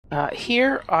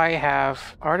Here I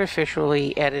have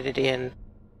artificially edited in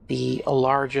the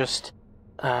largest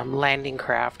landing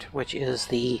craft, which is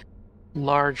the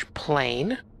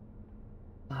LargePlane.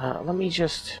 Let me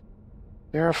just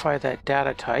verify that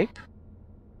data type.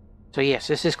 So yes,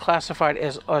 this is classified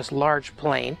as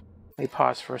LargePlane. Let me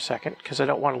pause for a second because I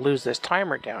don't want to lose this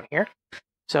timer down here.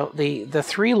 So the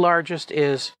three largest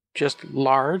is just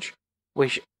large,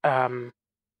 which I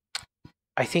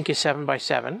think is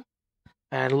 7x7,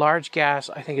 and LargeGas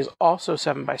I think is also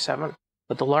 7x7,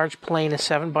 but the LargePlane is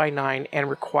 7x9 and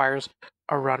requires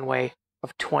a runway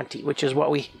of 20, which is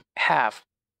what we have.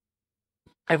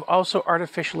 I've also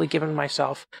artificially given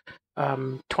myself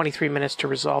 23 minutes to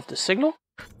resolve the signal.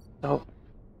 So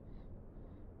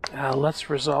let's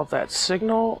resolve that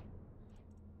signal.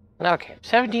 Okay,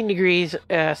 17 degrees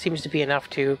seems to be enough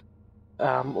to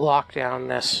lock down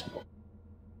this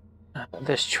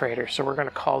trader. So we're going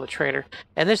to call the trader.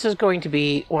 And this is going to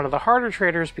be one of the harder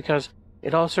traders because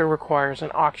it also requires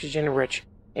an oxygen-rich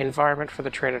environment for the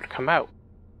trader to come out.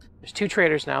 There's two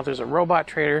traders now. There's a robot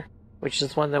trader, which is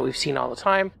the one that we've seen all the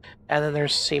time. And then there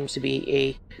seems to be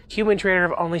a human trader.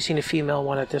 I've only seen a female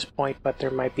one at this point, but there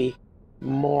might be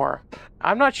more.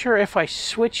 I'm not sure if I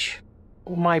switch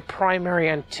my primary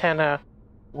antenna,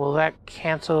 will that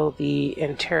cancel the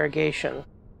interrogation?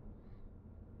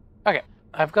 Okay,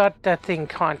 I've got that thing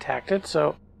contacted,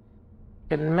 so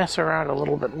I can mess around a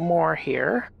little bit more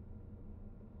here.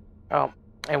 Oh,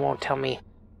 it won't tell me.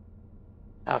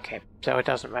 Okay, so it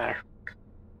doesn't matter.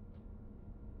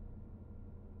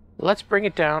 Let's bring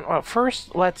it down. Well,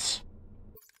 first let's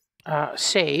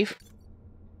save,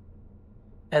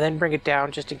 and then bring it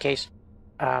down just in case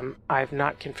I've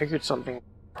not configured something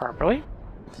properly.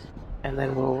 And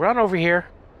then we'll run over here,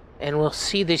 and we'll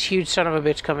see this huge son of a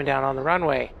bitch coming down on the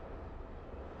runway.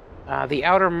 The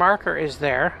outer marker is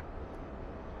there,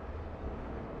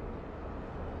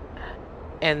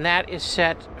 and that is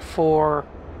set for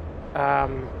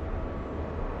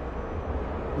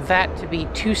that to be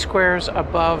 2 squares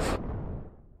above.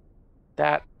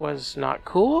 That was not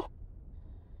cool.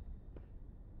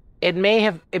 It may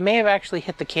have actually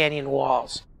hit the canyon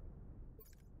walls.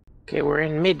 Okay, we're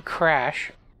in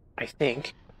mid-crash, I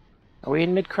think. Are we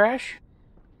in mid-crash?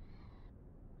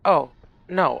 Oh,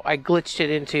 no, I glitched it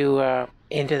into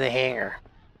the hangar.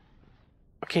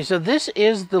 Okay, so this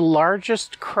is the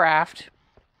largest craft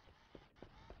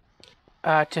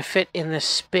to fit in this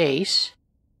space,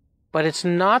 but it's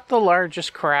not the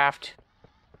largest craft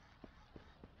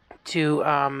to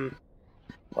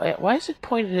why is it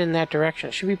pointed in that direction?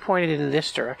 It should be pointed in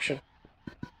this direction.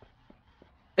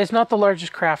 It's not the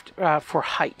largest craft for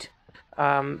height.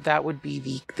 That would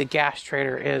be the gas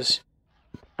trader is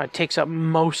takes up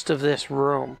most of this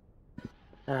room.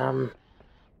 But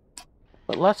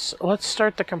let's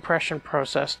start the compression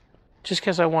process just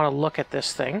because I want to look at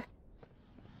this thing.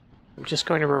 I'm just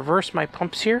going to reverse my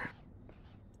pumps here.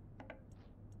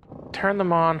 Turn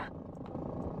them on.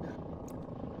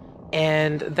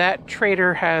 And that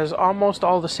trader has almost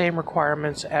all the same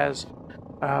requirements as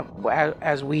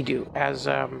we do, as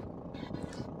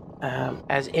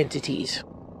entities.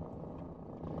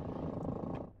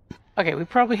 Okay, we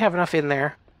probably have enough in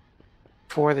there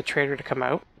for the trader to come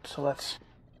out. So let's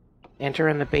enter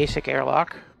in the basic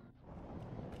airlock.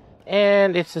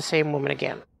 And it's the same woman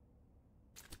again.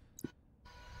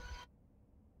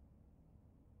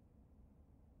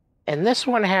 And this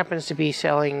one happens to be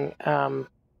selling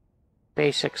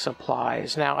basic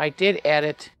supplies. Now, I did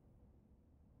edit,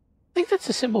 I think that's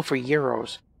a symbol for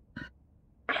euros.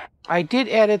 I did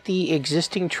edit the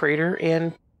existing trader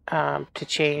in to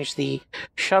change the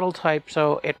shuttle type,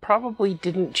 so it probably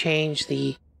didn't change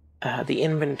the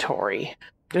inventory.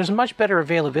 There's much better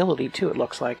availability too, it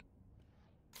looks like.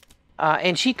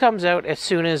 And she comes out as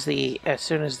soon as the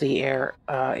air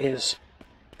is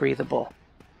breathable.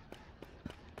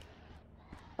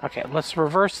 Okay, let's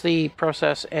reverse the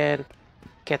process and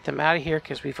get them out of here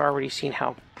because we've already seen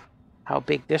how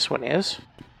big this one is.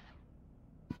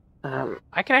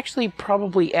 I can actually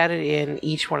probably edit in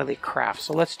each one of the crafts,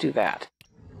 so let's do that.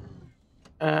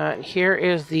 Here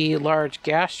is the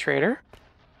LargeGas trader,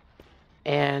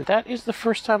 and that is the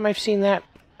first time I've seen that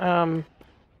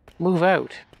move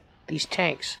out, these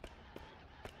tanks.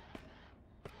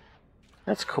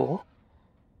 That's cool.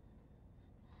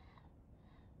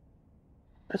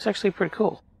 That's actually pretty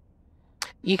cool.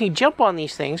 You can jump on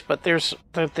these things, but there's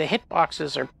the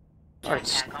hitboxes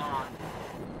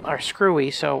are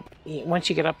screwy, so once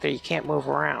you get up there, you can't move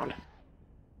around.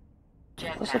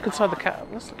 Let's look inside the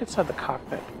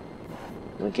cockpit.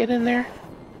 Can we get in there?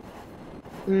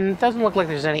 It doesn't look like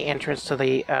there's any entrance to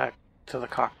the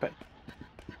cockpit.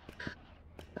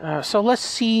 So let's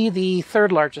see the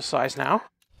third largest size now.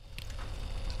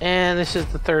 And this is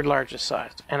the third largest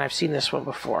size. And I've seen this one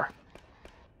before.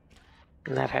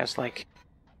 And that has like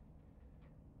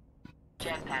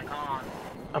jetpack on.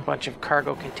 A bunch of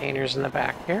cargo containers in the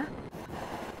back here.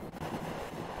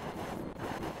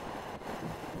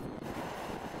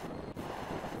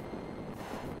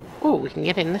 Ooh, we can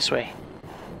get in this way.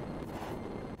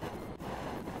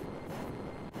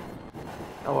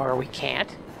 Or we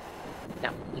can't. No,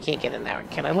 we can't get in that way.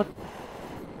 Can I look?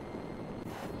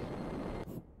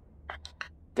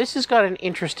 This has got an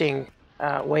interesting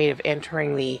way of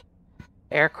entering the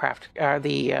aircraft,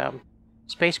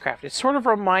 spacecraft. It sort of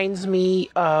reminds me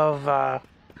of the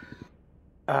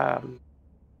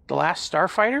Last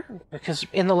Starfighter, because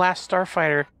in the Last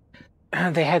Starfighter,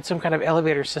 they had some kind of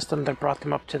elevator system that brought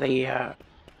them up to the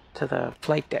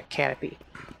flight deck canopy.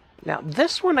 Now,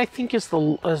 this one I think is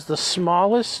the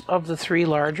smallest of the three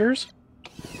largers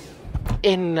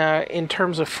in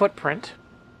terms of footprint.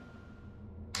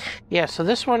 Yeah, so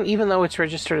this one, even though it's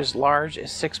registered as large,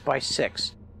 is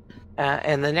 6x6.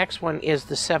 And the next one is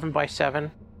the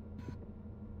 7x7.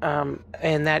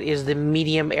 And that is the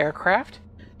medium aircraft.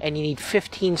 And you need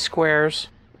 15 squares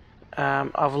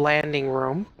of landing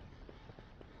room.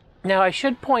 Now, I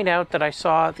should point out that I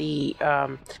saw the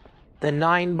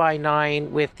 9x9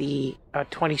 with the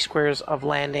 20 squares of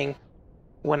landing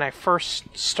when I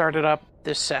first started up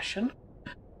this session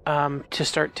to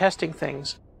start testing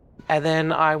things. And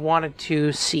then I wanted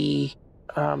to see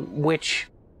which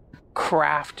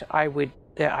craft I would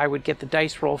get the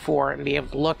dice roll for and be able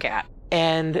to look at.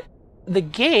 And the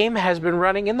game has been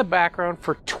running in the background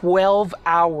for 12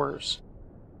 hours.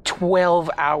 12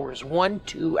 hours.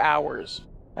 2 hours.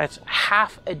 That's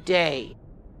half a day.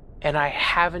 And I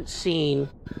haven't seen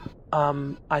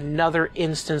another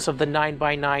instance of the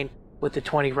 9x9 with the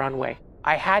 20 runway.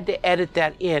 I had to edit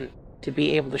that in to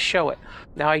be able to show it.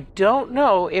 Now, I don't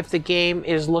know if the game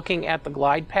is looking at the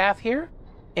glide path here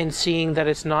and seeing that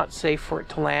it's not safe for it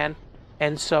to land,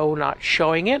 and so not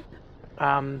showing it.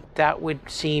 That would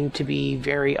seem to be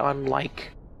very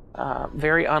unlike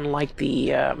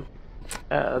the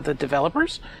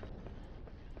developers.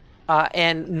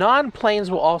 And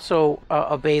non-planes will also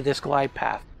obey this glide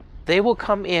path. They will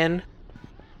come in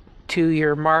to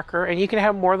your marker, and you can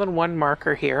have more than one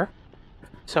marker here.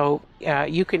 So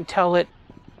you can tell it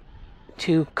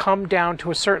to come down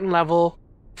to a certain level,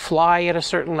 fly at a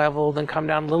certain level, then come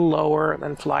down a little lower,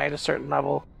 then fly at a certain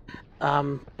level.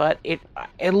 But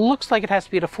it looks like it has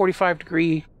to be at a 45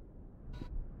 degree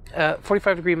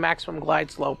maximum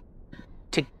glide slope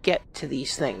to get to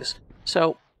these things.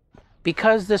 So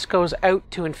because this goes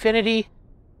out to infinity,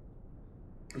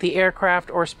 the aircraft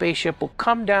or spaceship will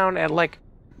come down at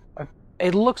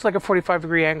it looks like a 45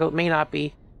 degree angle. It may not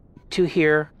be, to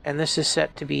here, and this is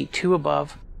set to be 2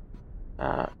 above.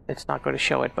 It's not going to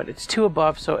show it, but it's 2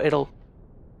 above, so it'll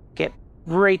get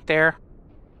right there.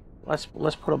 Let's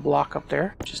put a block up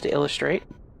there just to illustrate.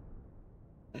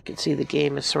 You can see the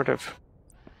game is sort of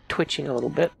twitching a little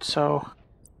bit. So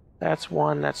that's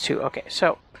 1, that's 2. Okay,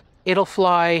 so it'll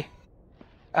fly.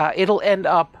 It'll end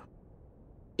up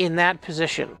in that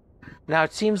position. Now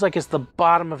it seems like it's the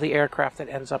bottom of the aircraft that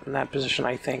ends up in that position,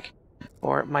 I think,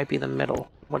 or it might be the middle.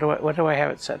 What do I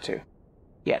have it set to?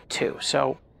 Yeah, 2.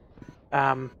 So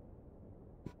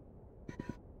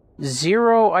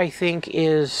 0, I think,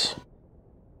 is...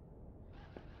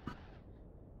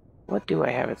 What do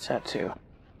I have it set to?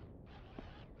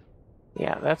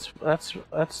 Yeah, that's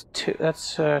 2.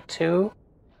 That's 2.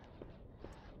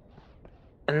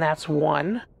 And that's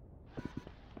 1.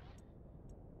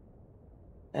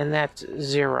 And that's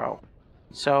 0.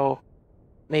 So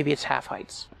maybe it's half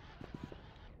heights.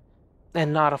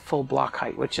 And not a full block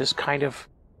height, which is kind of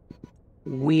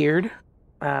weird,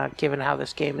 given how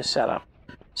this game is set up.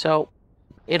 So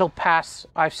it'll pass.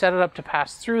 I've set it up to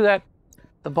pass through that.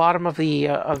 The bottom of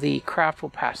the craft will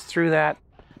pass through that,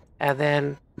 and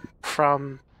then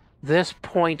from this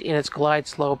point in its glide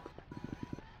slope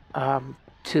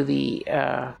to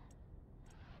the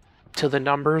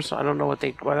numbers. I don't know what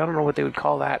they would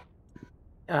call that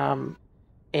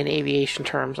in aviation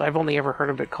terms. I've only ever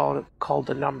heard of it called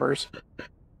the numbers.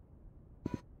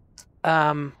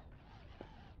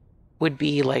 Would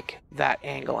be like that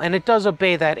angle, and it does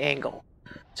obey that angle.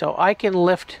 So I can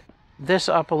lift this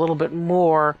up a little bit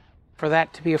more for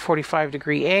that to be a 45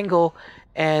 degree angle,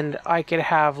 and I could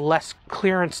have less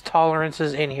clearance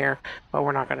tolerances in here, but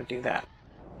we're not going to do that.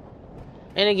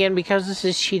 And again, because this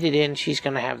is sheeted in, she's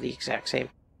going to have the exact same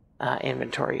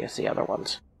inventory as the other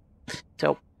ones.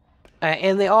 So,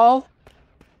 and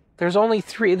there's only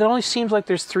 3, it only seems like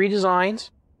there's 3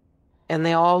 designs, and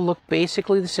they all look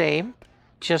basically the same,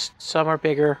 just some are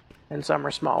bigger and some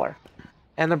are smaller.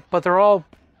 But they're all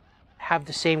have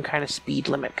the same kind of speed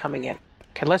limit coming in.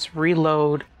 Okay, let's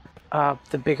reload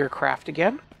the bigger craft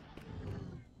again.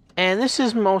 And this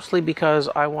is mostly because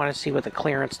I want to see what the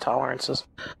clearance tolerances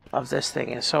of this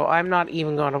thing is. So I'm not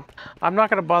going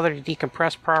to bother to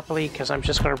decompress properly, because I'm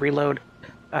just going to reload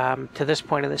to this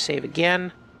point in the save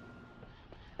again.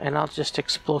 And I'll just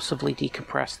explosively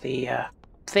decompress the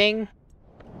thing.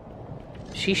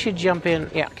 She should jump in.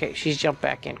 Yeah, okay, she's jumped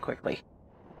back in quickly.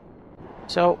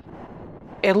 So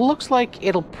it looks like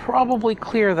it'll probably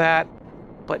clear that,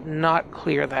 but not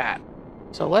clear that.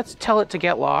 So let's tell it to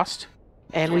get lost,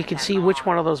 and we can see which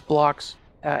one of those blocks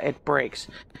it breaks.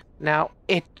 Now,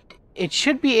 it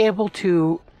should be able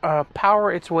to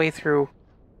power its way through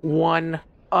one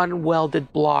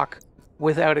unwelded block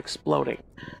without exploding.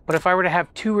 But if I were to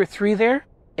have 2 or 3 there,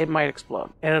 it might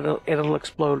explode, and it'll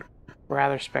explode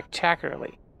rather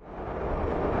spectacularly.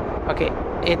 Okay,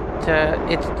 it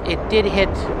did hit.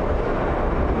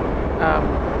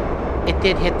 It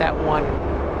did hit that one.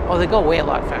 Oh, they go away a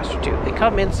lot faster too. They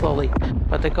come in slowly,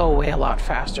 but they go away a lot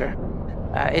faster.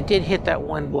 It did hit that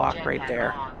one block right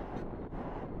there.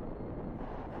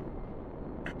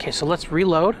 Okay, so let's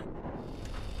reload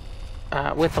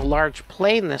with the large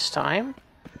plane this time,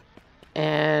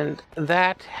 and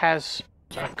that has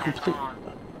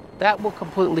that will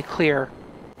completely clear.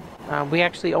 We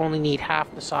actually only need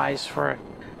half the size for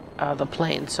the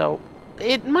plane, so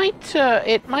it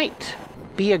might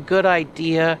be a good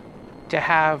idea to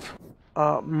have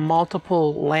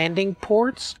multiple landing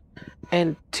ports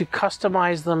and to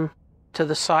customize them to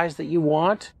the size that you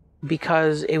want,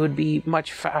 because it would be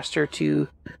much faster to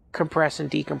compress and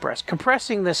decompress.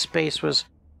 Recompressing this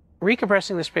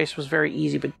space was very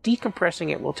easy, but decompressing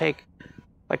it will take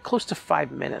like close to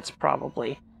 5 minutes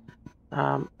probably.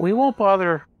 We won't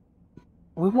bother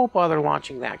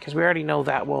launching that, because we already know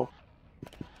that will.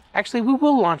 Actually, we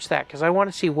will launch that, because I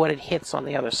want to see what it hits on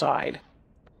the other side.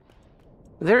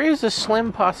 There is a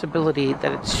slim possibility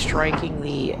that it's striking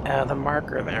the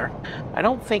marker there. I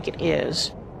don't think it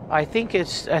is. I think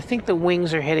the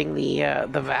wings are hitting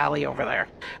the valley over there,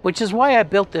 which is why I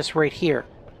built this right here.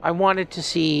 I wanted to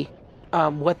see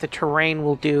what the terrain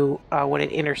will do when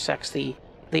it intersects the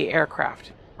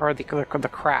aircraft, or the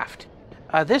craft.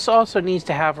 This also needs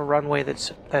to have a runway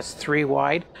that's 3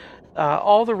 wide.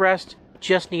 All the rest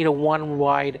just need a 1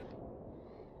 wide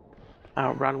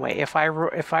runway. If I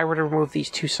were to remove these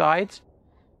 2 sides,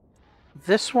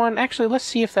 this one, actually, let's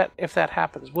see if that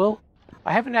happens.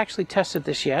 I haven't actually tested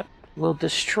this yet. We'll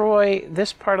destroy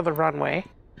this part of the runway,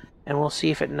 and we'll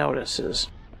see if it notices.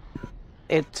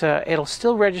 It'll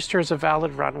still register as a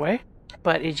valid runway,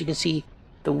 but as you can see,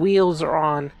 the wheels are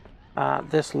on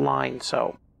this line,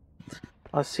 so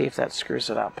let's see if that screws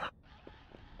it up.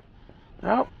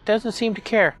 Oh, doesn't seem to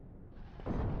care.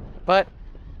 But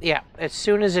yeah, as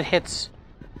soon as it hits,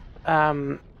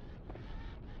 as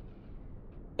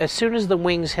soon as the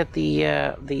wings hit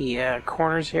the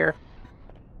corners here,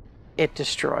 it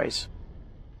destroys.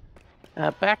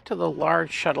 Back to the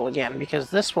large shuttle again, because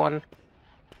this one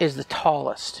is the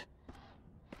tallest.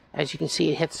 As you can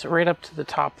see, it hits right up to the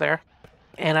top there,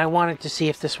 and I wanted to see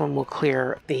if this one will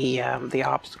clear the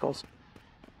obstacles.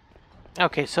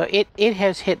 Okay, so it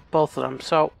has hit both of them.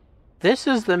 So this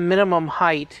is the minimum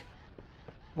height.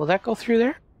 Will that go through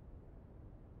there?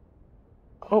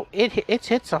 Oh, it's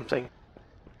hit something.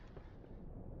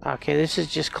 Okay, this is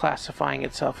just classifying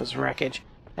itself as wreckage,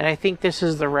 and I think this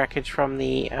is the wreckage from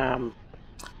the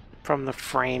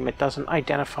frame. It doesn't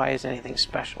identify as anything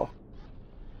special.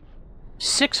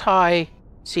 6 high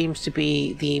seems to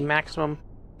be the maximum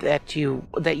that you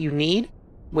need,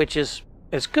 which is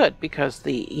good, because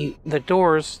the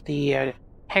doors, the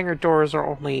hangar doors, are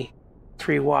only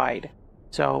 3 wide.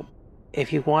 So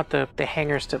if you want the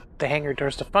hangar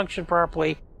doors to function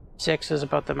properly, 6 is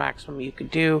about the maximum you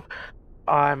could do.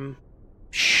 I'm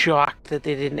shocked that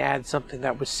they didn't add something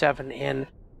that was 7 in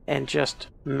and just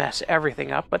mess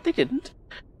everything up, but they didn't.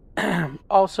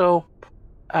 Also,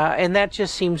 and that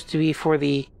just seems to be for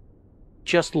the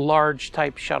just large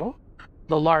type shuttle,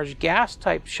 the LargeGas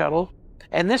type shuttle,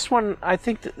 and this one, I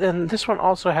think, this one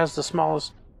also has the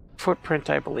smallest footprint,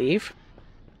 I believe,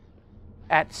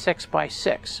 at 6 by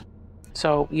 6.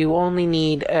 So you only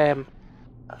need an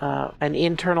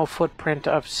internal footprint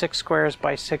of 6 squares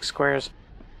by 6 squares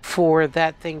for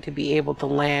that thing to be able to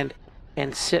land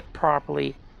and sit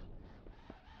properly.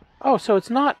 Oh, so it's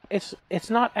not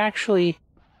actually.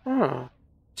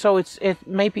 So it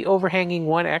might be overhanging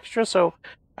 1 extra. So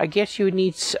I guess you would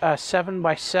need 7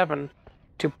 by 7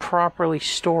 to properly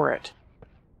store it.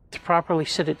 to properly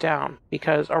sit it down,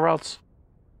 because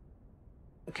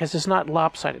it's not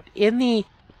lopsided. In the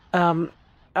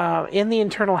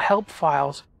internal help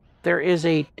files, there is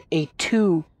a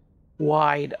 2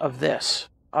 wide of the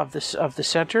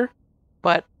center,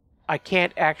 but I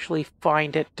can't actually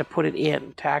find it to put it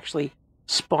in, to actually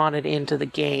spawn it into the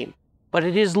game. But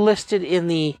it is listed in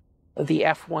the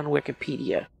F1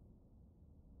 Wikipedia,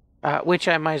 which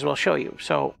I might as well show you.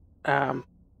 So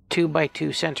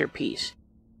 2x2 centerpiece.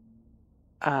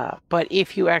 But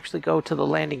if you actually go to the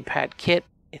landing pad kit,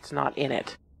 it's not in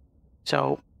it.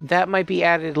 So that might be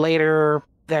added later.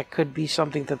 That could be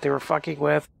something that they were fucking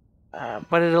with.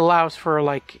 But it allows for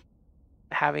like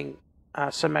having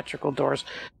symmetrical doors.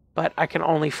 But I can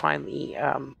only find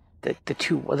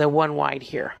the 1 wide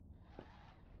here.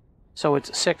 So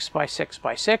it's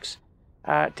 6x6x6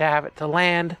 to have it to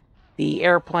land. The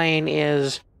airplane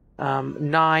is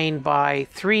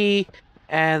 9x3,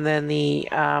 and then the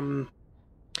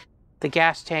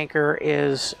gas tanker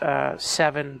is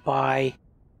 7x5.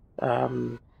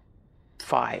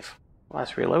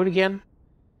 Let's reload again.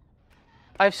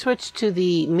 I've switched to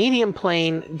the medium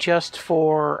plane just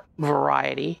for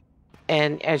variety,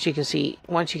 and as you can see,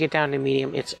 once you get down to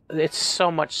medium, it's so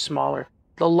much smaller.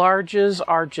 The larges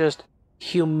are just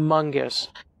humongous,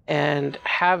 and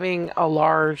having a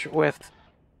large with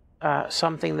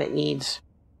something that needs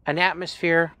an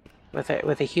atmosphere with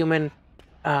a human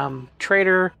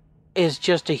trader is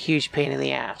just a huge pain in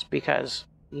the ass, because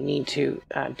you need to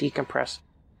decompress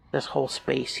this whole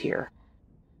space here.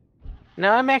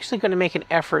 Now I'm actually going to make an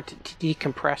effort to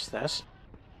decompress this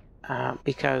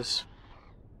because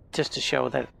just to show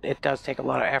that it does take a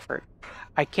lot of effort.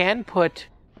 I can put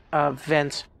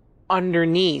vents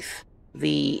underneath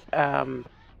the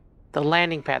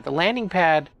landing pad. The landing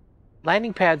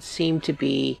pads seem to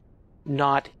be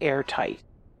not airtight,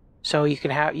 so you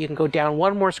can go down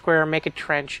one more square, make a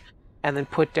trench, and then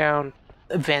put down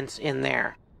vents in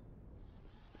there.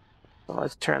 So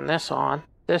let's turn this on.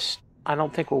 This I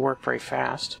don't think will work very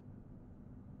fast.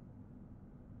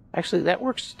 Actually, that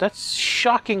works. That's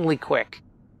shockingly quick.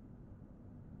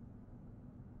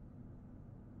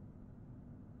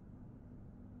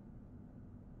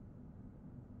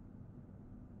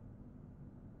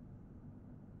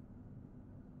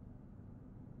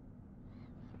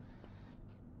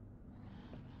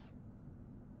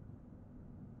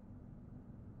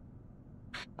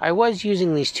 I was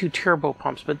using these 2 turbo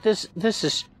pumps, but this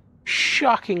is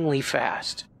shockingly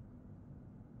fast.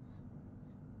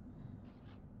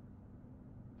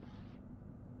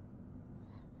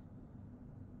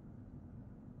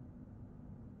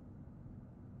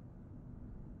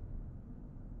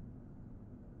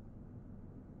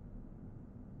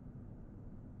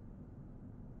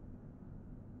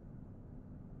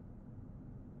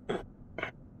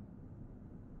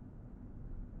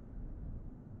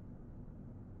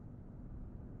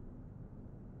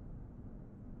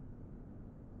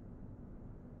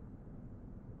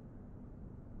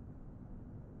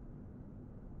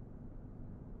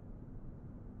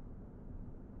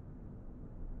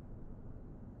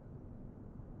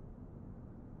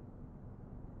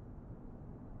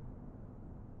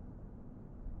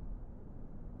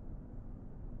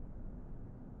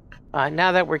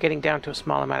 Now that we're getting down to a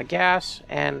small amount of gas,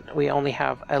 and we only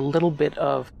have a little bit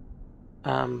of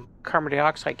carbon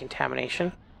dioxide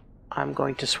contamination, I'm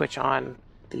going to switch on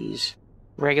these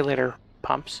regulator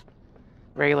pumps,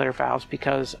 regulator valves,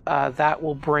 because that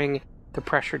will bring the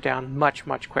pressure down much,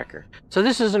 much quicker. So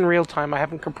this is in real time. I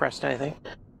haven't compressed anything.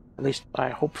 At least,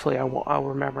 hopefully I'll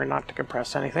remember not to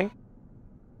compress anything.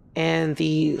 And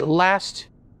the last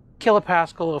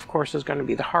kilopascal, of course, is going to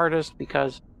be the hardest,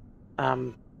 because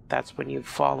that's when you've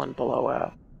fallen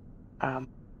below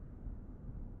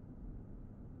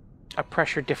a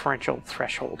pressure differential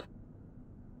threshold.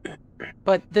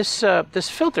 But this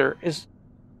filter is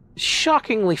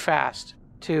shockingly fast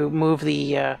to move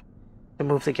the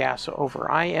gas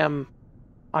over. I am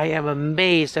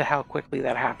amazed at how quickly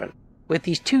that happened. With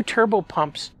these 2 turbo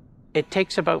pumps, it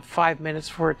takes about 5 minutes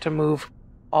for it to move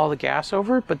all the gas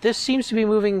over, but this seems to be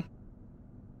moving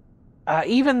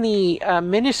even the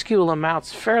minuscule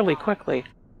amounts fairly quickly.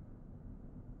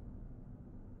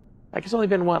 Like, it's only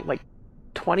been, what, like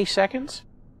 20 seconds?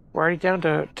 We're already down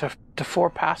to 4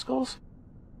 pascals?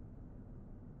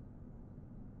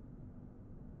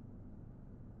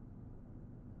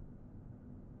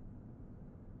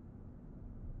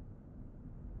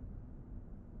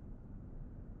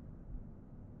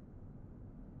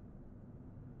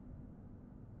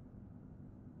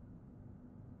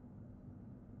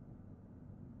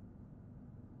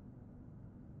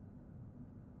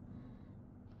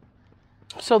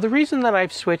 So the reason that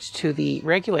I've switched to the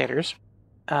regulators,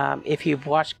 if you've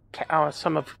watched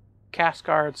some of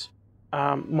Cascard's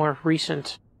more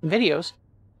recent videos,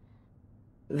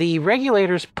 the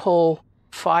regulators pull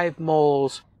 5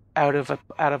 moles out of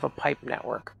a pipe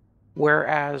network,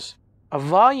 whereas a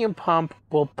volume pump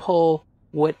will pull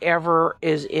whatever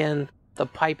is in the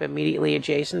pipe immediately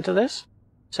adjacent to this.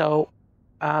 So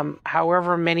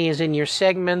however many is in your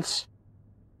segments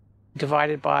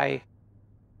divided by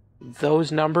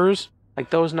those numbers,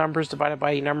 like those numbers divided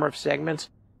by a number of segments,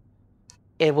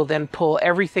 it will then pull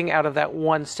everything out of that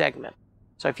one segment.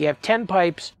 So if you have 10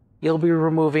 pipes, you'll be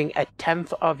removing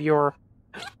 1/10 of your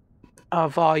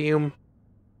volume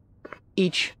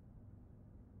each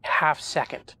half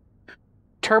second.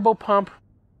 Turbo pump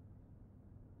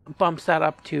bumps that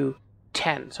up to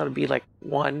 10. So it'll be like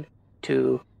 1,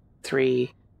 2,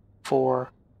 3,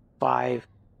 4, 5,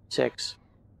 6,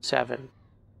 7,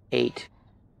 8,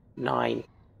 9,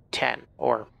 10,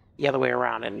 or the other way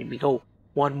around, and you go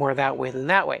one more that way than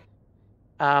that way.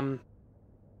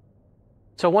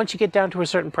 So once you get down to a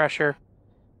certain pressure,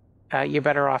 you're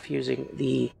better off using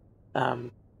the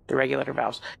regulator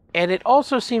valves. And it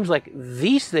also seems like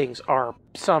these things are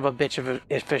son of a bitch of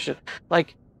efficient.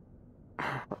 Like,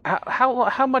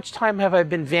 how much time have I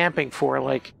been vamping for?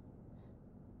 Like,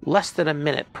 less than a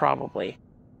minute, probably.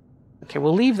 Okay,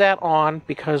 we'll leave that on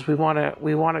because we want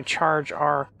to charge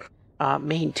our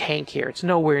main tank here. It's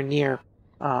nowhere near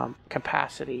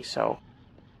capacity, so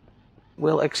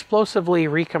we'll explosively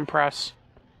recompress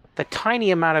the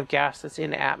tiny amount of gas that's in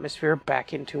the atmosphere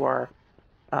back into our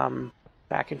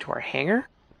hangar.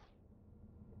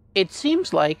 It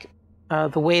seems like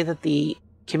the way that the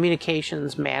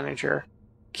communications manager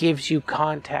gives you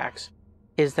contacts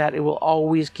is that it will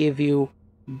always give you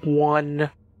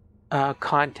one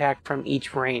contact from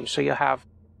each range. So you'll have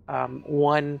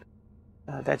one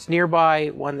that's nearby,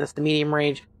 one that's the medium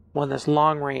range, one that's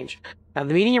long range. Now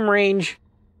the medium range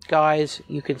guys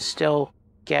you can still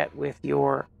get with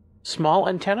your small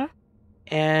antenna,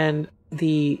 and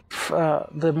the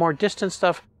more distant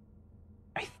stuff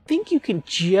I think you can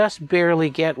just barely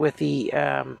get with the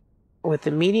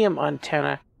medium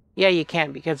antenna. Yeah, you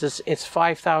can, because it's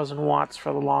 5,000 watts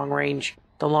for the long range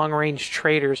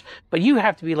traders, but you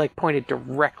have to be like pointed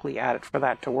directly at it for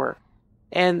that to work.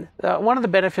 And one of the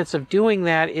benefits of doing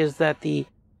that is that the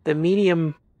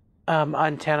medium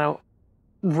antenna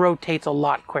rotates a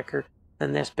lot quicker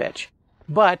than this bitch,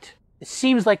 but it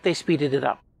seems like they speeded it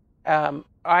up.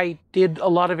 I did a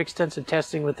lot of extensive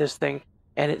testing with this thing,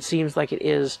 and it seems like it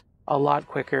is a lot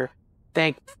quicker.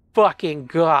 Thank fucking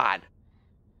God.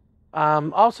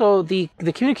 Also, the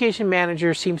communication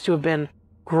manager seems to have been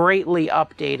greatly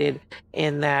updated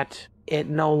in that it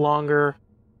no longer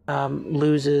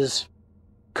loses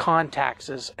contacts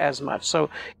as much.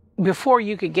 So before,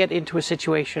 you could get into a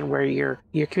situation where your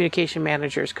communication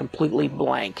manager is completely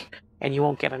blank and you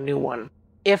won't get a new one.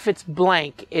 If it's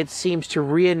blank, it seems to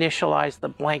reinitialize the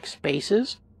blank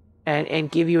spaces and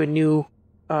give you a new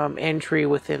entry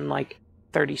within like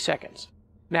 30 seconds.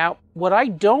 Now, what I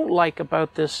don't like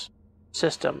about this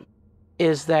system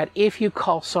is that if you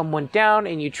call someone down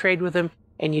and you trade with them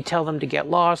and you tell them to get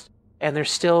lost and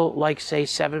there's still, like, say,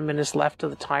 7 minutes left to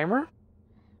the timer,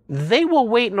 they will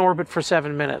wait in orbit for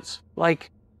 7 minutes.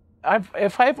 Like,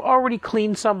 if I've already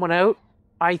cleaned someone out,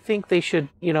 I think they should,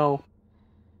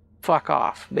 fuck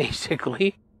off,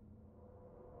 basically.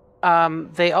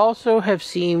 They also have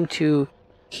seemed to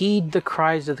heed the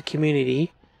cries of the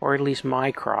community, or at least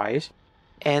my cries,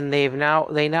 and they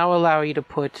now allow you to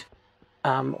put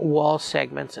wall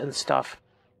segments and stuff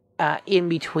in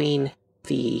between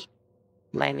the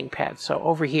landing pads. So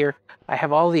over here, I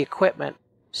have all the equipment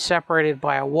separated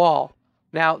by a wall.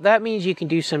 Now that means you can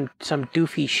do some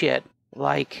doofy shit,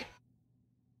 like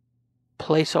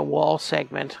place a wall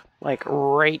segment like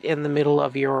right in the middle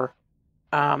of your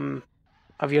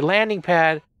landing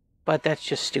pad, but that's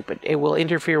just stupid. It will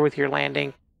interfere with your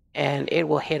landing, and it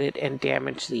will hit it and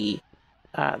damage the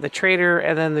trader,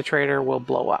 and then the trader will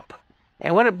blow up.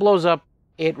 And when it blows up,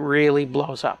 it really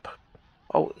blows up.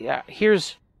 Oh yeah,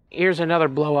 here's another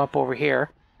blow up over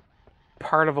here.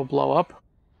 Part of a blow up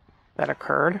that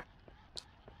occurred.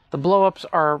 The blow ups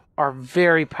are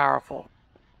very powerful.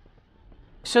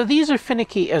 So these are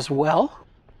finicky as well.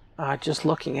 Just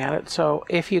looking at it. So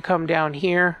if you come down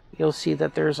here, you'll see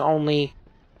that there's only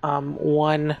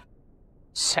one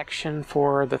section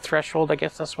for the threshold. I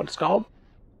guess that's what it's called.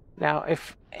 Now,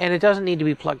 and it doesn't need to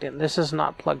be plugged in. This is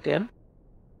not plugged in.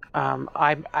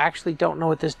 I actually don't know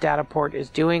what this data port is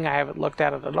doing. I haven't looked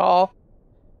at it at all.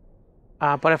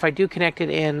 But if I do connect it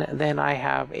in, then I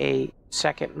have a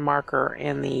second marker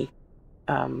in the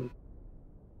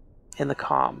in the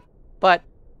comm. But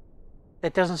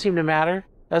that doesn't seem to matter.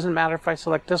 Doesn't matter if I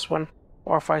select this one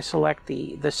or if I select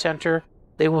the center.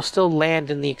 They will still land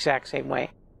in the exact same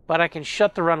way. But I can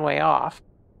shut the runway off,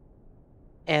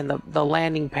 and the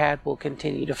landing pad will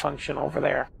continue to function over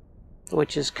there,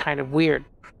 which is kind of weird.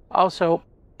 Also,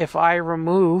 if I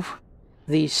remove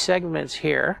these segments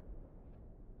here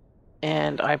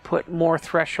and I put more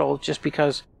threshold, just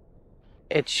because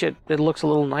it looks a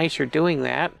little nicer doing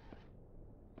that,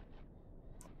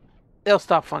 they'll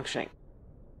stop functioning.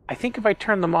 I think if I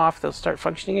turn them off, they'll start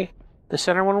functioning. The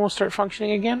center one will start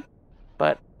functioning again,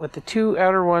 but with the two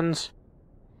outer ones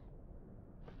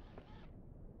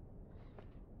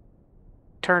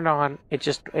turned on, it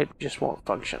just won't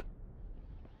function.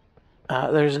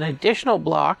 There's an additional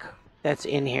block that's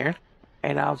in here,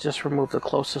 and I'll just remove the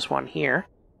closest one here,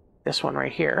 this one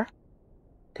right here,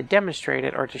 to demonstrate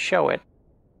it or to show it.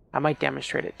 I might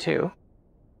demonstrate it too.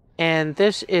 And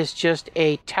this is just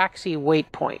a taxi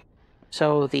wait point.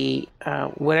 So the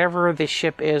whatever the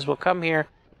ship is will come here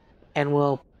and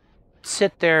will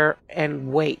sit there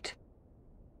and wait.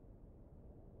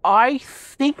 I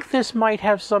think this might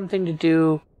have something to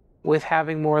do with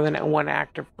having more than one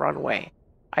active runway.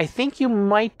 I think you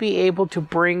might be able to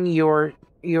bring your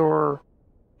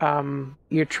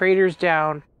traders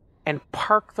down and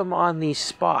park them on these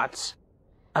spots,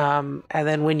 and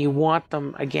then when you want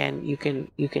them again, you can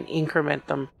increment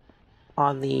them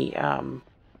on the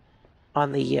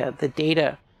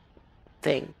data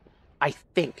thing. I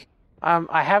think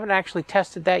I haven't actually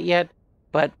tested that yet,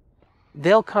 but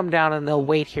they'll come down and they'll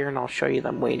wait here, and I'll show you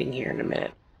them waiting here in a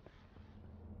minute.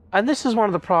 And this is one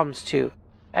of the problems too.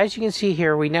 As you can see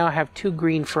here, we now have two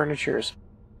green furnitures,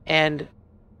 and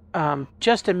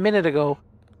just a minute ago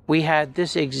we had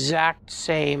this exact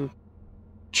same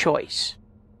choice,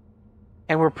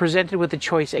 and we're presented with the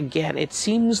choice again. It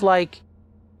seems like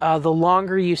the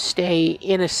longer you stay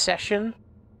in a session,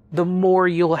 the more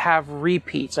you'll have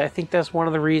repeats. I think that's one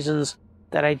of the reasons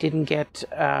that I didn't get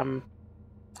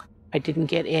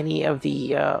any of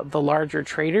the larger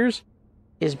traders,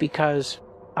 is because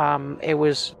it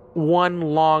was one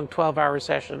long 12-hour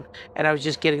session, and I was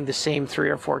just getting the same 3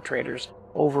 or 4 traders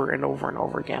over and over and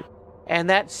over again. And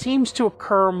that seems to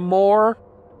occur more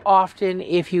often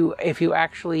if you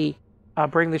actually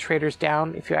bring the traders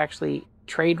down. If you actually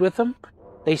trade with them,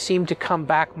 they seem to come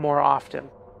back more often,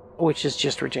 which is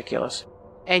just ridiculous.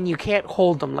 And you can't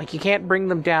hold them. Like, you can't bring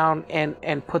them down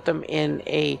and put them in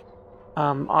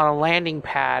on a landing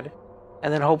pad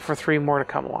and then hope for 3 more to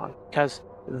come along, because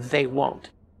they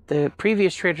won't. The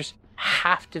previous traders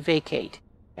have to vacate,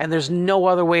 and there's no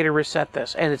other way to reset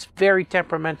this, and it's very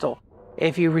temperamental.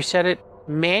 If you reset it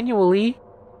manually,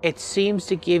 it seems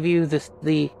to give you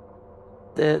the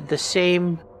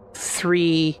same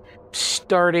 3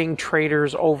 starting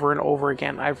traders over and over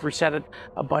again. I've reset it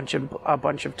a bunch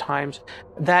of times.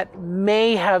 That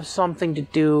may have something to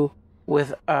do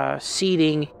with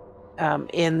seeding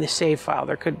in the save file.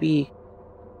 There could be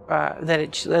that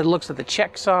it looks at the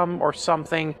checksum or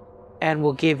something, and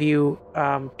will give you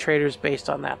traders based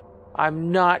on that.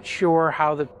 I'm not sure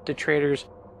how the traders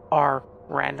are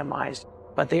randomized,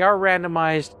 but they are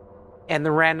randomized, and the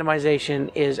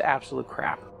randomization is absolute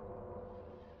crap.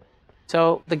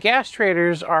 So the gas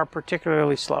traders are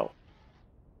particularly slow.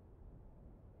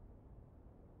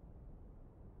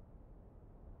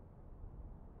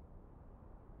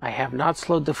 I have not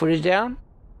slowed the footage down.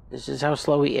 This is how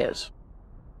slow he is.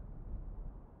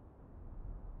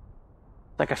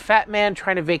 Like a fat man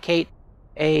trying to vacate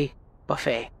a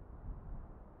buffet.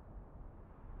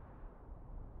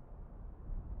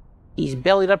 He's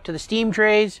bellied up to the steam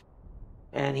trays,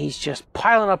 and he's just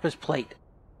piling up his plate.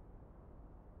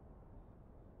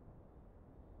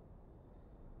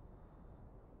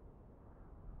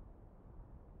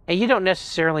 And you don't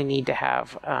necessarily need to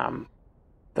have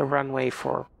the runway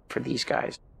for these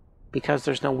guys, because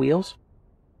there's no wheels.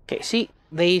 Okay, see,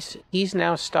 he's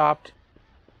now stopped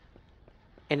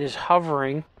and is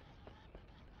hovering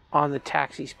on the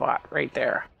taxi spot right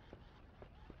there.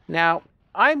 Now,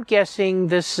 I'm guessing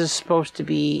this is supposed to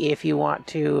be if you want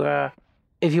to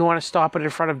stop it in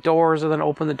front of doors and then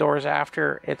open the doors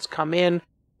after it's come in,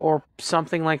 or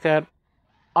something like that.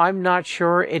 I'm not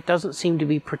sure. It doesn't seem to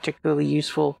be particularly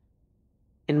useful,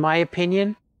 in my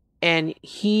opinion, and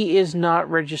he is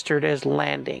not registered as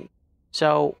landing,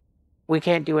 so we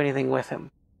can't do anything with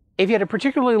him. If you had a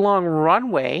particularly long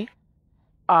runway,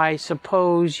 I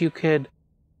suppose you could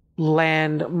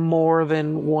land more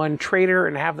than one trader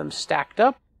and have them stacked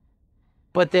up,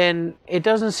 but then it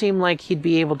doesn't seem like he'd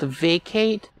be able to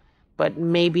vacate, but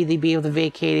maybe they'd be able to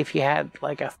vacate if you had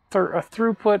like a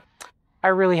throughput. I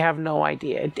really have no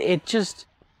idea.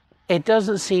 It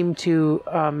doesn't seem to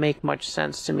make much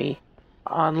sense to me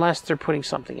unless they're putting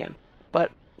something in.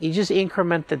 But you just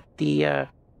increment the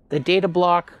data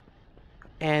block,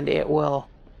 and it will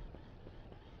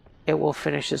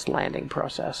finish this landing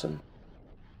process. And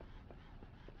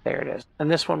there it is.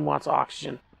 And this one wants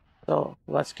oxygen, so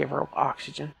let's give her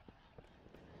oxygen.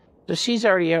 So she's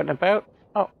already out and about.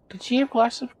 Oh, did she have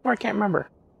glasses before? I can't remember.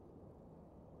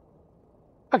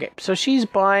 Okay, so she's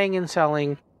buying and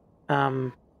selling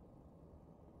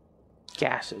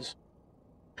gases.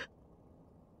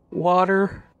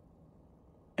 Water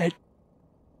at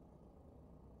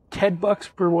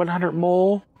 $10 per 100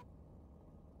 mole.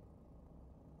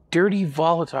 Dirty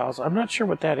volatiles. I'm not sure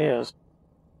what that is.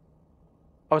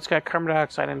 Oh, it's got carbon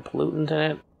dioxide and pollutant in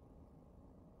it.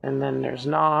 And then there's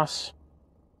NOS.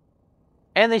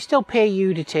 And they still pay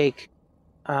you to take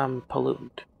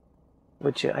pollutant,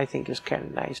 which I think is kind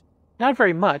of nice. Not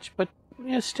very much, but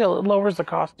still, it lowers the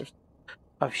cost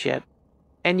of shit.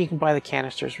 And you can buy the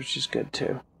canisters, which is good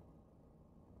too.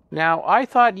 Now, I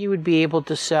thought you would be able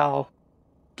to sell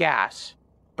gas,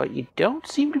 but you don't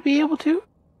seem to be able to.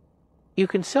 You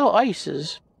can sell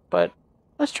ices, but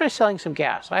let's try selling some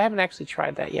gas. I haven't actually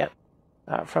tried that yet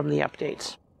from the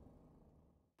updates.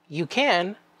 You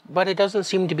can, but it doesn't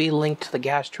seem to be linked to the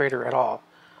gas trader at all.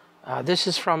 This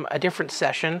is from a different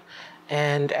session,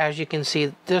 and as you can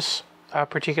see, this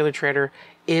particular trader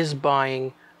is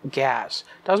buying gas.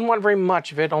 Doesn't want very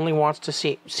much of it, only wants to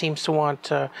seems to want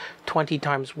 20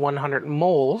 times 100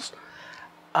 moles.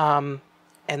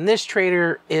 And this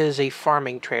trader is a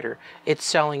farming trader. It's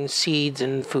selling seeds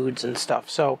and foods and stuff,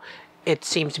 so it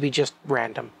seems to be just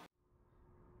random.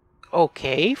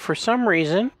 Okay, for some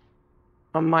reason,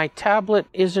 my tablet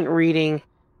isn't reading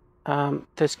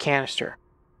this canister.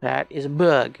 That is a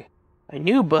bug. A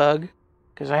new bug,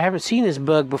 because I haven't seen this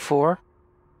bug before.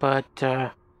 But,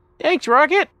 thanks,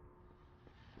 Rocket!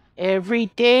 Every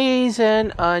day's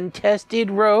an untested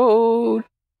road.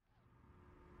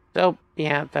 So,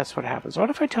 yeah, that's what happens. What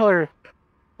if I tell her...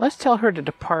 Let's tell her to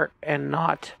depart and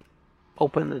not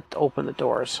open the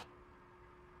doors.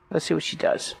 Let's see what she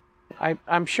does.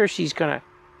 I'm sure she's gonna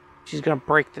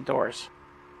break the doors.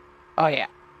 Oh yeah,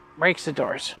 breaks the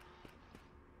doors.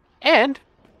 And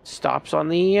stops on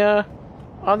the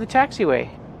taxiway.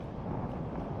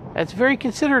 That's very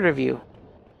considerate of you.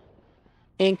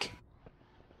 Ink.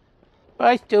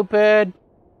 Bye, stupid.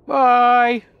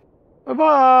 Bye.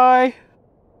 Bye-bye.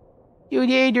 You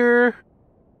later.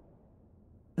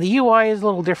 The UI is a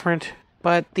little different,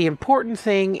 but the important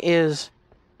thing is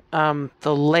the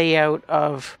layout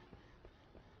of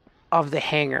the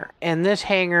hangar. And this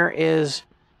hangar is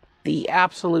the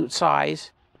absolute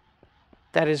size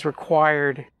that is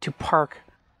required to park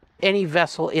any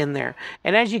vessel in there.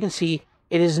 And as you can see,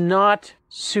 it is not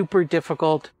super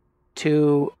difficult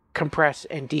to compress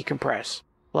and decompress.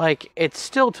 Like, it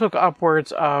still took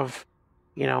upwards of,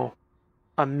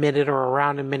 a minute or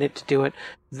around a minute to do it.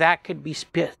 That could be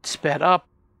sped up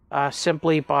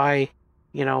simply by,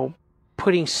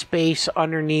 putting space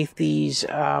underneath these,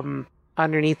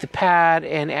 underneath the pad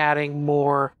and adding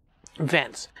more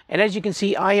vents. And as you can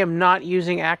see, I am not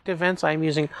using active vents. I'm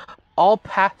using all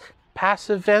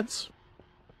passive vents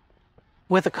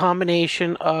with a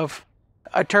combination of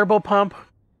a turbo pump,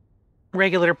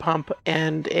 regular pump,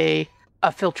 and a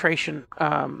filtration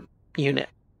unit.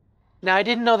 Now, I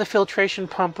didn't know the filtration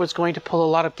pump was going to pull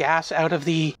a lot of gas out of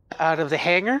the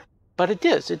hangar, but it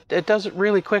does. It does it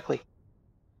really quickly.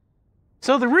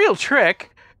 So the real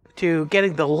trick to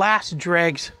getting the last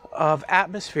dregs of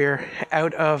atmosphere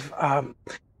out of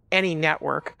any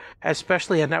network,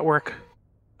 especially a network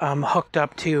hooked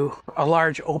up to a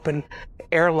large open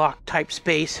airlock type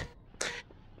space,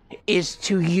 is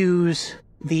to use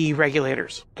the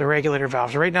regulators, the regulator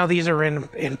valves. Right now these are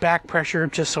in back pressure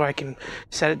just so I can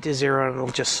set it to 0 and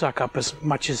it'll just suck up as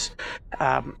much as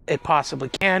it possibly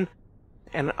can.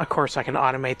 And of course I can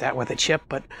automate that with a chip,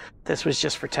 but this was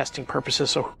just for testing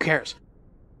purposes, so who cares?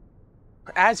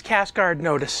 As Cascard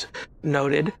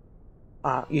noted,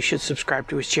 you should subscribe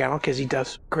to his channel because he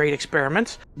does great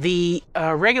experiments. The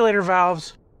regulator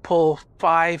valves pull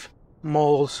 5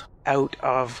 moles out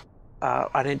of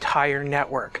an entire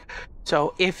network.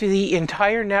 So if the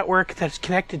entire network that's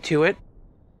connected to it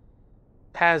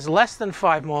has less than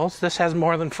 5 moles, this has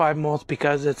more than 5 moles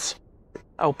because it's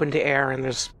open to air and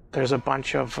there's a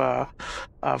bunch of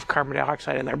carbon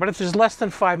dioxide in there. But if there's less than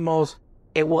 5 moles,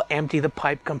 it will empty the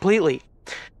pipe completely.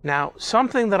 Now,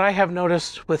 something that I have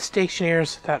noticed with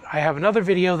Stationeers, that I have another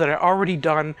video that I already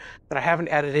done that I haven't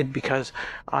edited because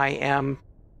I am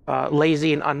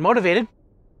lazy and unmotivated,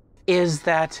 is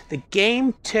that the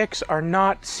game ticks are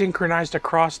not synchronized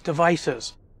across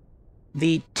devices.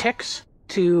 The ticks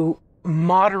to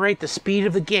moderate the speed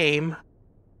of the game,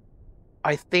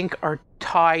 I think, are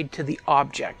tied to the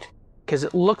object. Because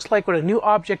it looks like when a new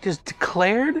object is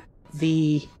declared,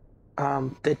 the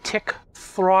tick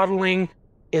throttling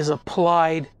is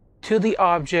applied to the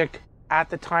object at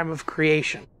the time of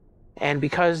creation. And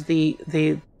because the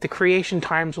creation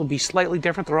times will be slightly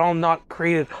different, they're all not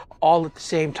created all at the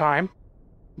same time.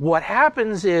 What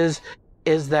happens is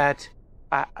that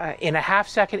in a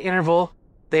half-second interval,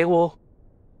 they will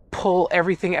pull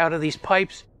everything out of these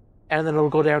pipes, and then it'll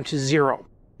go down to 0.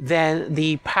 Then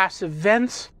the passive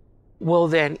vents will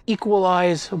then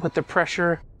equalize with the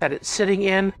pressure that it's sitting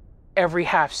in every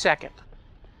half-second.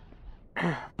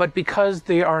 But because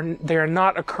they are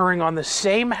not occurring on the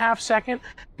same half-second,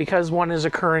 because one is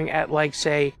occurring at, like,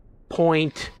 say,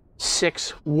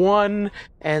 0.61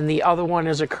 and the other one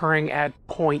is occurring at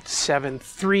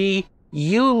 0.73,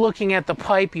 you looking at the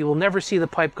pipe, you will never see the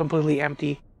pipe completely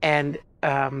empty. And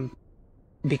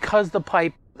because the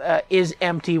pipe is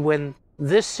empty when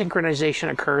this synchronization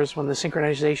occurs, when the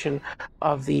synchronization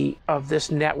of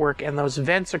this network and those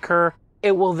vents occur,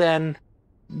 it will then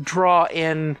draw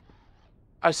in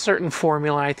a certain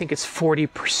formula. I think it's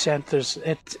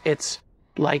 40%. It's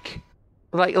like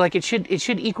it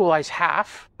should equalize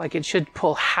half. Like it should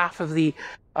pull half of the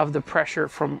pressure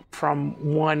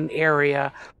from one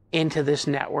area into this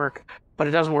network. But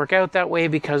it doesn't work out that way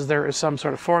because there is some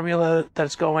sort of formula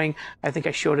that's going. I think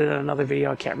I showed it in another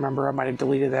video. I can't remember. I might have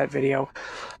deleted that video.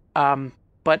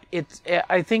 But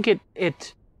I think it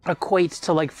equates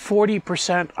to like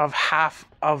 40% of half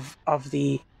of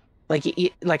the,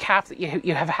 like half.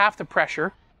 You have half the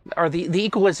pressure, or the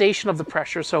equalization of the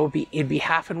pressure. So it'd be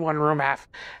half in one room, half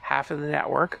in the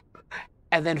network,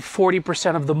 and then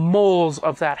 40% of the moles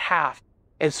of that half.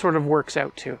 It sort of works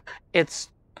out to. It's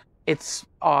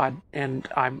odd, and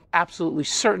I'm absolutely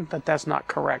certain that that's not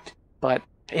correct. But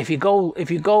if you go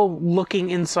looking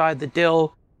inside the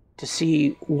dill to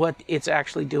see what it's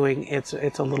actually doing, it's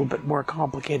a little bit more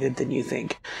complicated than you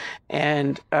think.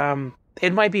 And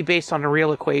it might be based on a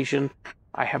real equation.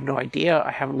 I have no idea.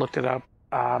 I haven't looked it up.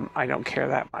 I don't care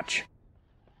that much.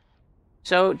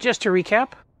 So just to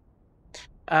recap,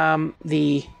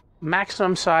 the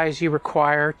maximum size you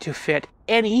require to fit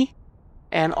any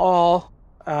and all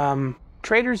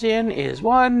traders in is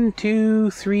 1, 2,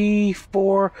 3,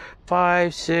 4,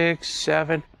 5, 6,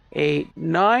 7, 8,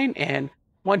 9, and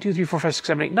 1, 2, 3, 4, 5, 6,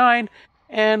 7, 8, 9,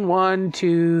 and 1,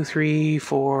 2, 3,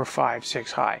 4, 5,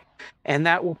 6 high. And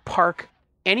that will park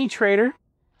any trader,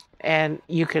 and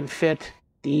you can fit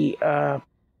the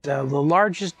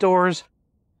largest doors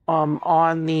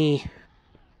on the.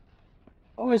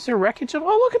 Oh, is there wreckage? Oh,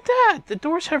 look at that! The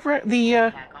doors have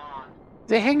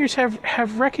the hangers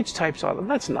have wreckage types on them.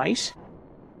 That's nice.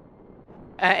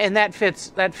 And that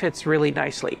fits really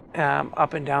nicely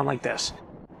up and down like this,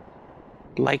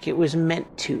 like it was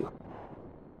meant to.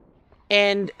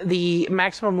 And the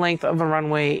maximum length of the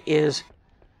runway is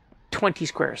 20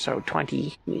 squares, so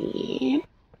 20.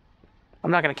 I'm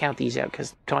not going to count these out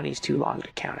because 20 is too long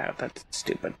to count out. That's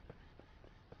stupid.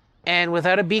 And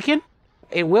without a beacon,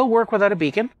 it will work without a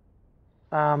beacon.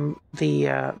 The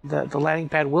landing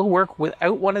pad will work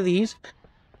without one of these.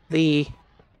 The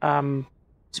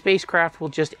spacecraft will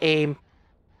just aim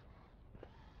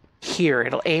here.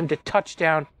 It'll aim to touch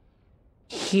down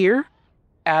here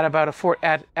at about a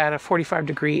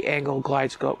 45-degree angle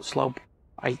glide slope.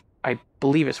 I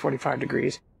believe it's 45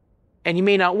 degrees. And you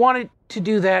may not want it to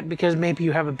do that because maybe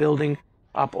you have a building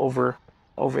up over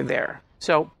there.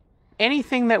 So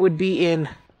anything that would be in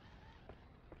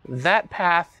that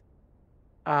path,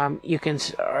 you can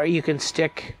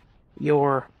stick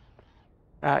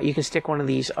one of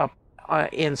these up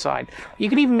inside. You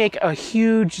can even make a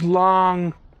huge,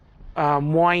 long,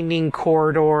 winding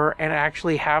corridor and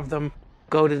actually have them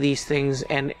go to these things,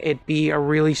 and it be a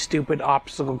really stupid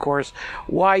obstacle course.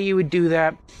 Why you would do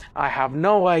that, I have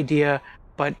no idea,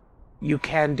 but you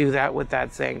can do that with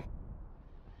that thing.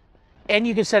 And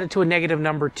you can set it to a negative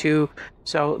number too,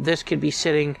 so this could be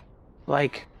sitting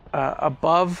like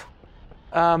above.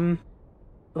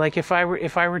 Like if I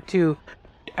were to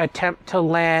attempt to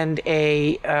land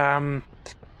a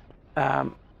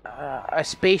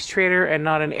space trader and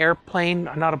not an airplane,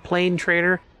 not a plane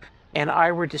trader, and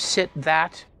I were to sit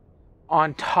that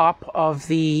on top of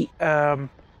the hangar,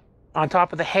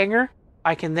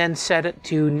 I can then set it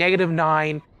to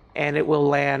 -9, and it will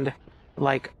land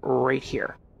like right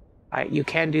here. You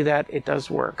can do that. It does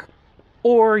work.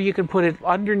 Or you can put it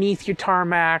underneath your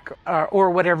tarmac or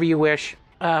whatever you wish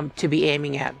to be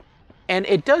aiming at. And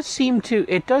it does seem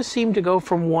to go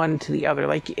from one to the other.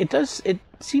 Like it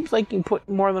seems like you can put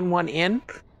more than one in.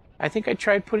 I think I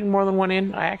tried putting more than one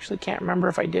in. I actually can't remember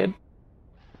if I did.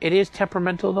 It is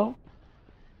temperamental though.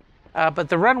 But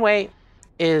the runway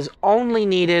is only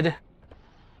needed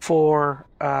for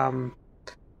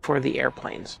the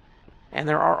airplanes. And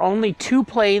there are only 2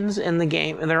 planes in the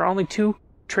game, and there are only 2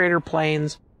 trader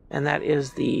planes, and that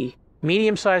is the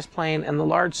medium-sized plane and the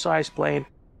large-sized plane.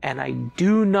 And I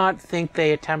do not think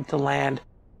they attempt to land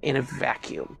in a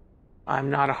vacuum.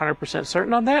 I'm not 100%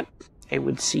 certain on that. It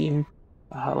would seem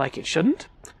like it shouldn't.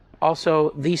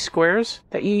 Also, these squares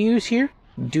that you use here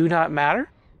do not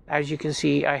matter. As you can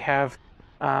see, I have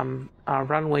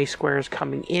runway squares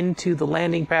coming into the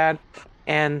landing pad,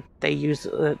 and they use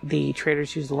the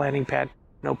traders use the landing pad,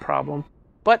 no problem.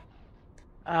 But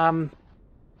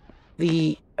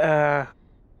the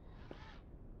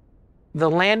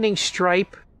landing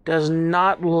stripe does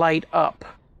not light up.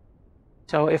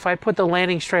 So if I put the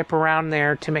landing stripe around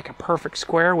there to make a perfect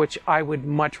square, which I would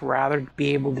much rather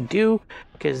be able to do,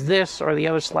 because this or the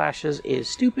other slashes is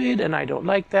stupid and I don't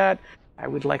like that. I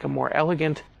would like a more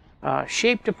elegant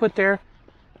shape to put there.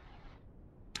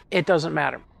 It doesn't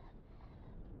matter.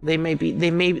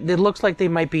 It looks like they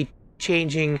might be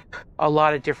changing a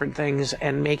lot of different things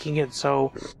and making it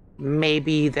so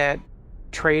maybe that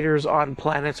traders on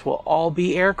planets will all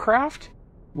be aircraft,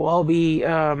 will all be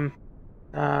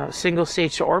single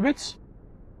stage to orbits,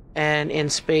 and in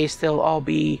space they'll all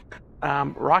be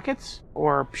rockets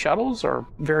or shuttles or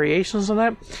variations of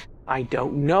that. I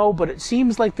don't know, but it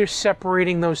seems like they're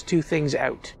separating those 2 things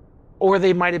out. Or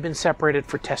they might have been separated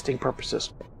for testing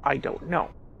purposes. I don't know.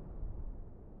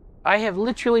 I have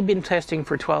literally been testing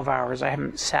for 12 hours. I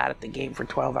haven't sat at the game for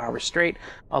 12 hours straight.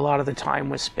 A lot of the time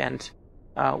was spent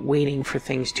waiting for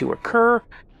things to occur,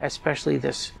 especially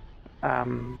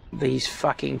these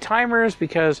fucking timers,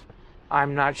 because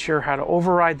I'm not sure how to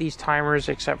override these timers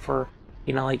except for,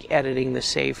 like editing the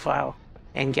save file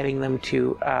and getting them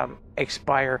to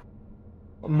expire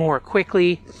more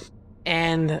quickly.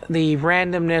 And the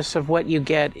randomness of what you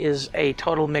get is a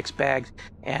total mixed bag,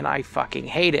 and I fucking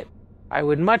hate it. I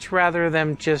would much rather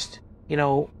them just,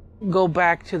 go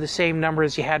back to the same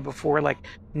numbers you had before, like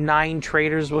 9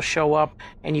 traders will show up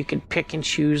and you can pick and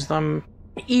choose them.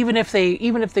 Even if they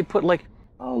put like,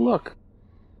 oh look,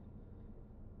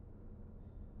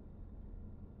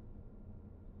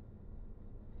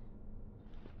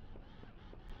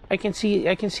 I can see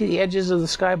the edges of the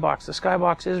skybox. The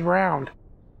skybox is round.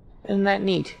 Isn't that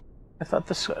neat? I thought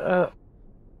the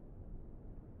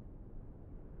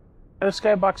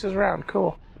skybox is round.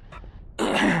 Cool.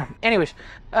 Anyways,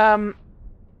 the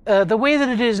way that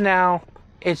it is now,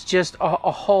 it's just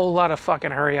a whole lot of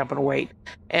fucking hurry up and wait.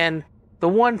 And the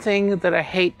one thing that I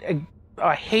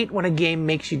hate when a game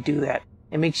makes you do that.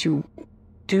 It makes you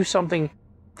do something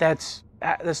that's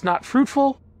not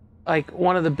fruitful. Like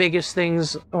one of the biggest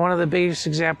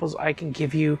examples I can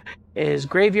give you is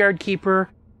Graveyard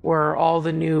Keeper, where all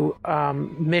the new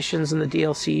missions and the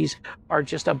DLCs are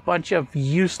just a bunch of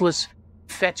useless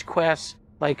fetch quests,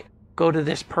 like go to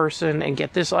this person and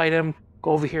get this item,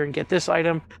 go over here and get this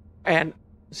item. And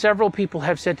several people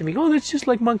have said to me, oh, that's just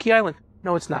like Monkey Island.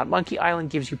 No, it's not. Monkey Island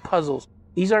gives you puzzles.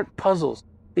 These aren't puzzles.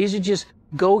 These are just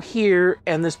go here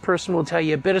and this person will tell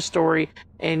you a bit of story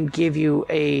and give you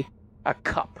a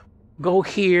cup. Go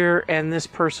here and this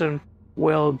person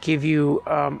will give you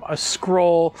a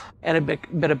scroll and a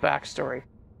bit of backstory.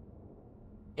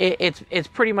 It's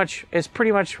pretty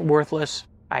much worthless.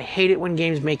 I hate it when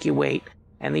games make you wait,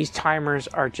 and these timers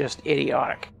are just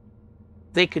idiotic.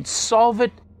 They could solve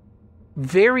it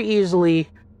very easily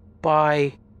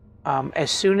by as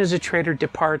soon as a trader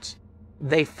departs,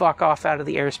 they fuck off out of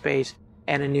the airspace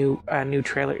and a new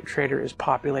trader is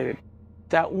populated.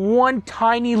 That one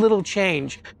tiny little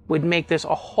change would make this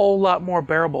a whole lot more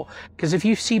bearable. Because if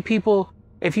you see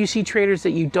traders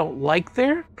that you don't like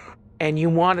there, and you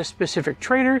want a specific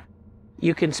trader,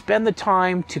 you can spend the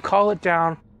time to call it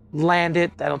down, land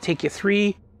it. That'll take you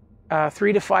 3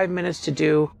 to 5 minutes to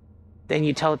do. Then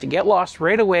you tell it to get lost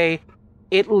right away.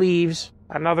 It leaves.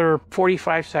 Another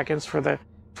 45 seconds for the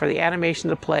animation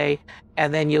to play,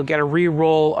 and then you'll get a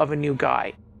re-roll of a new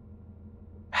guy.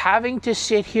 Having to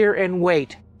sit here and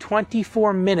wait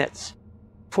 24 minutes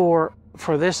for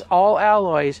this all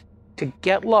alloys to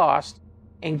get lost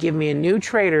and give me a new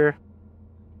trader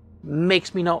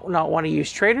makes me not want to use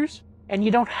traders, and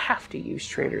you don't have to use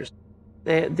traders.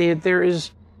 There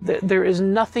is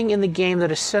nothing in the game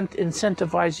that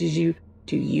incentivizes you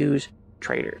to use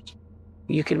traders.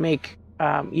 You can make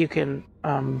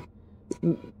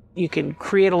you can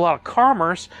create a lot of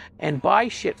commerce and buy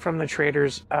shit from the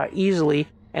traders easily,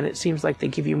 and it seems like they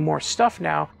give you more stuff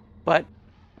now. But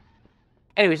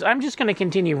anyways, I'm just going to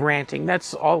continue ranting.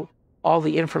 That's all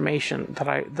the information that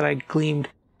I gleaned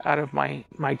out of my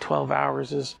 12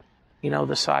 hours is,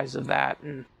 the size of that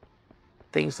and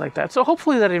things like that. So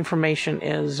hopefully that information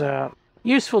is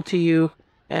useful to you,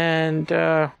 and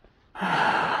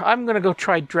I'm going to go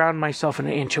try drown myself in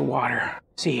an inch of water.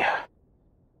 See ya.